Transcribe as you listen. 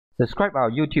Subscribe our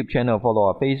YouTube channel, follow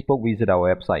our Facebook, visit our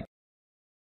website.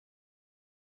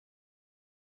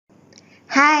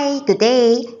 Hi, good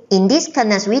day. In this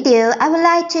Canvas video, I would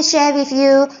like to share with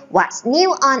you what's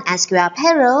new on SQL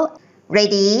Payroll.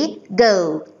 Ready,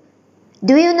 go.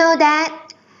 Do you know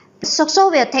that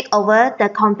SOCSO will take over the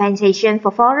compensation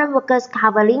for foreign workers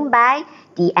covering by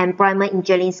the Employment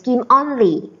Insurance Scheme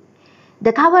only?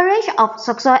 The coverage of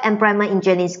SOCSO Employment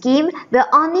Insurance Scheme will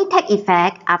only take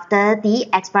effect after the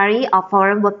expiry of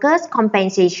Foreign Workers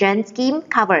Compensation Scheme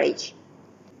coverage.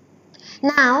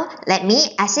 Now, let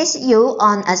me assist you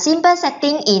on a simple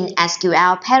setting in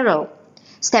SQL Payroll.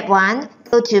 Step 1.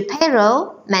 Go to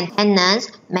Payroll, Maintenance,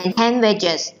 Maintain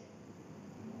Wages.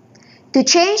 To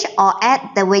change or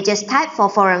add the wages type for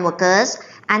foreign workers,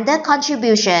 under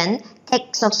Contribution,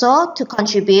 take SOCSO to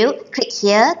contribute, click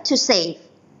here to save.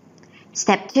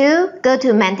 Step 2. Go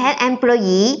to Maintain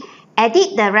Employee,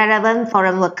 edit the relevant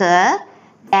foreign worker,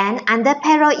 then under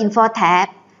Payroll Info tab,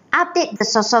 update the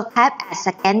SOCSO tab as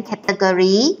second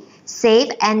category,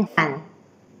 save and done.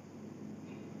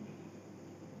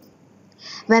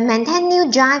 When maintain new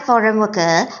join foreign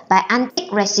worker by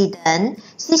unticked resident,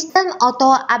 system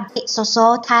auto update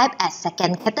SOCSO type as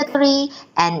second category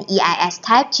and EIS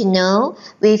type to no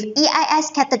with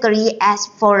EIS category as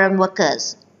foreign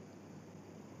workers.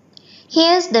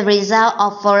 Here's the result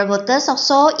of foreign workers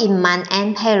SOCSO in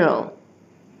month-end payroll.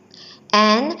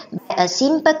 And by a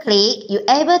simple click, you're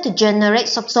able to generate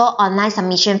SOCSO online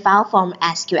submission file from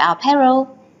SQL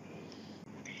Payroll.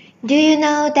 Do you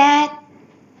know that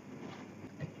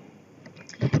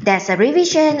there's a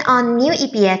revision on new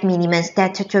EPF minimum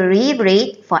statutory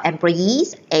rate for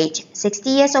employees aged 60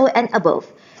 years old and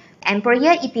above?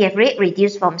 Employer EPF rate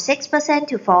reduced from 6%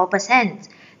 to 4%,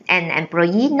 and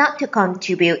employee not to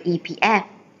contribute EPF.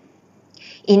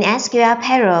 In SQL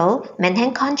Payroll,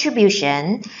 Maintain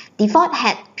Contribution, default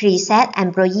had preset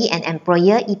employee and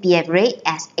employer EPF rate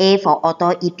as A for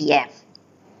auto EPF.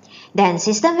 Then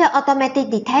system will automatically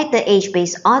detect the age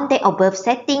based on the above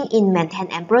setting in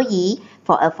Maintain Employee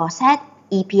for a foreset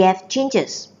EPF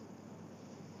changes.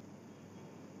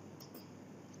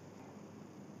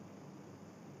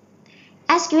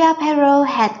 SQL Payroll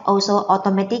had also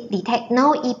automatically detect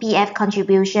no EPF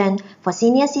contribution for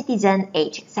senior citizen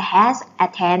age has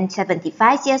attained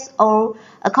 75 years old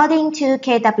according to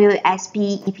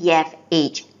KWSP EPF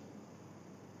age.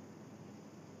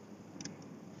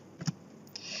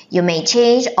 You may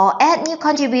change or add new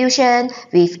contribution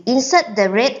with insert the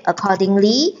rate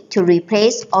accordingly to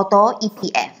replace auto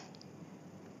EPF.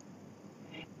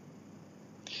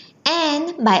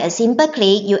 And by a simple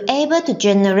click, you're able to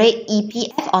generate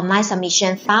EPF online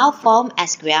submission file from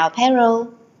SQL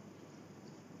Payroll.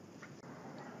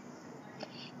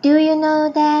 Do you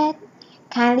know that?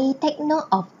 Kindly take note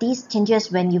of these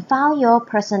changes when you file your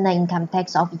personal income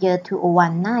tax of year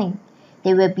 2019.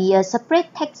 There will be a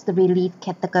separate tax relief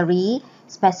category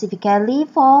specifically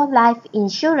for life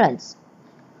insurance.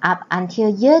 Up until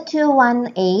year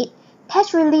 2018,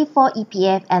 tax relief for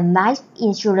EPF and life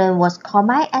insurance was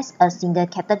combined as a single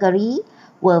category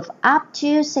worth up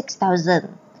to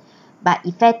 6,000. But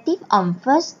effective on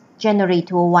 1st January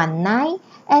 2019,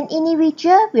 an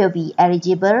individual will be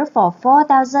eligible for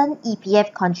 4,000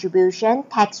 EPF contribution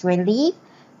tax relief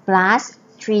plus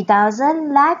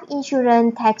 3,000 life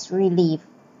insurance tax relief.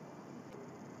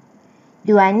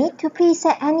 Do I need to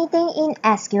preset anything in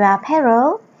SQL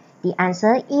Payroll? The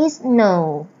answer is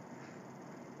no.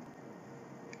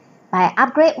 By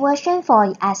upgrade version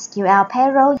for SQL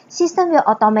Payroll, system will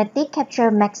automatically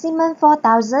capture maximum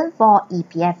 4,000 for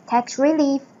EPF tax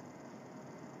relief.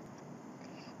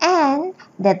 And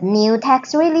the new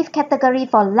tax relief category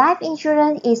for life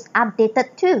insurance is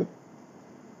updated too.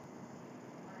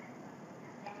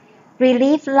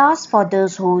 Relief loss for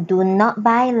those who do not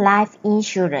buy life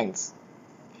insurance.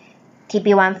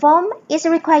 TP1 form is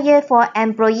required for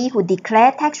employees who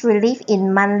declare tax relief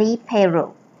in monthly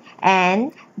payroll.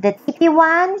 And the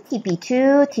TP1,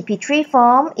 TP2, TP3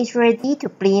 form is ready to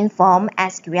print from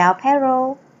SQL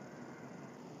Payroll.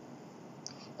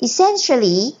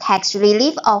 Essentially, tax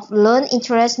relief of loan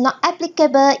interest not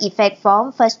applicable effect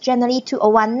from 1st January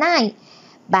 2019,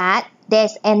 but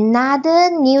there's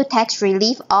another new tax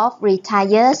relief of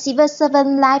retired civil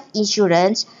servant life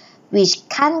insurance which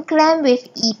can claim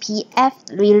with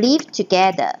EPF relief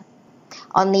together.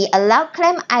 Only allow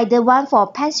claim either one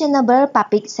for pensionable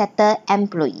public sector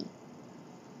employee.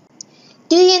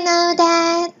 Do you know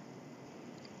that?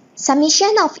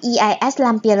 Submission of EIS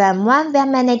Lampiran 1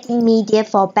 when managing media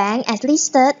for bank as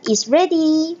listed is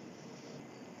ready.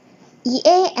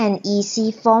 EA and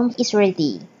EC form is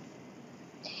ready.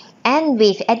 And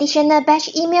with additional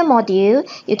batch email module,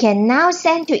 you can now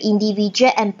send to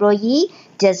individual employee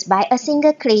just by a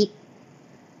single click.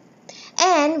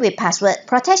 And with password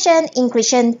protection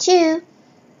encryption too.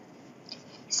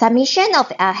 Submission of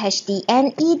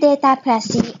LHDN, e-data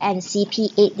Prezi and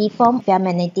CP8D form via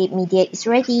magnetic media is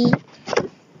ready.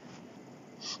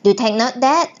 Do take note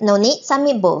that no need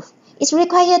submit both. It's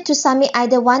required to submit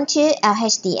either one to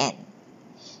LHDN.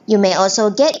 You may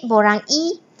also get Borang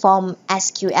E from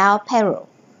SQL Payroll.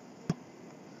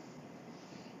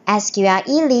 SQL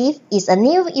eLeave is a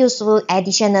new useful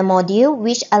additional module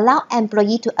which allows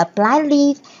employees to apply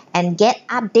leave and get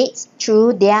updates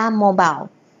through their mobile.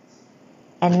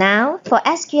 And now, for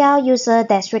SQL users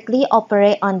that strictly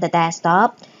operate on the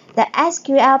desktop, the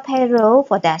SQL Payroll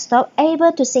for desktop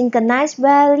able to synchronize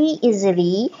very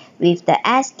easily with the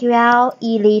SQL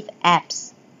eLeave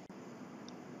apps.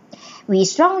 We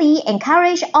strongly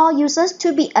encourage all users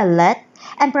to be alert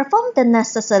and perform the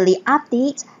necessary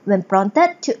updates when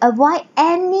prompted to avoid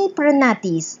any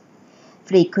penalties.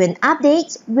 Frequent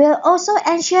updates will also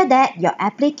ensure that your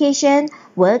application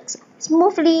works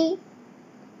smoothly.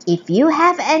 If you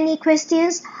have any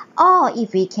questions or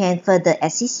if we can further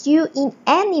assist you in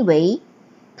any way,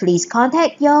 please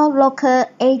contact your local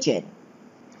agent.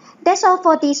 That's all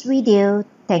for this video.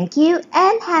 Thank you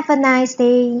and have a nice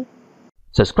day.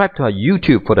 Subscribe to our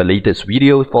YouTube for the latest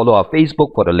videos, follow our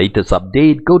Facebook for the latest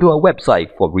update, go to our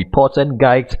website for reports and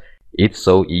guides. It's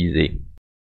so easy.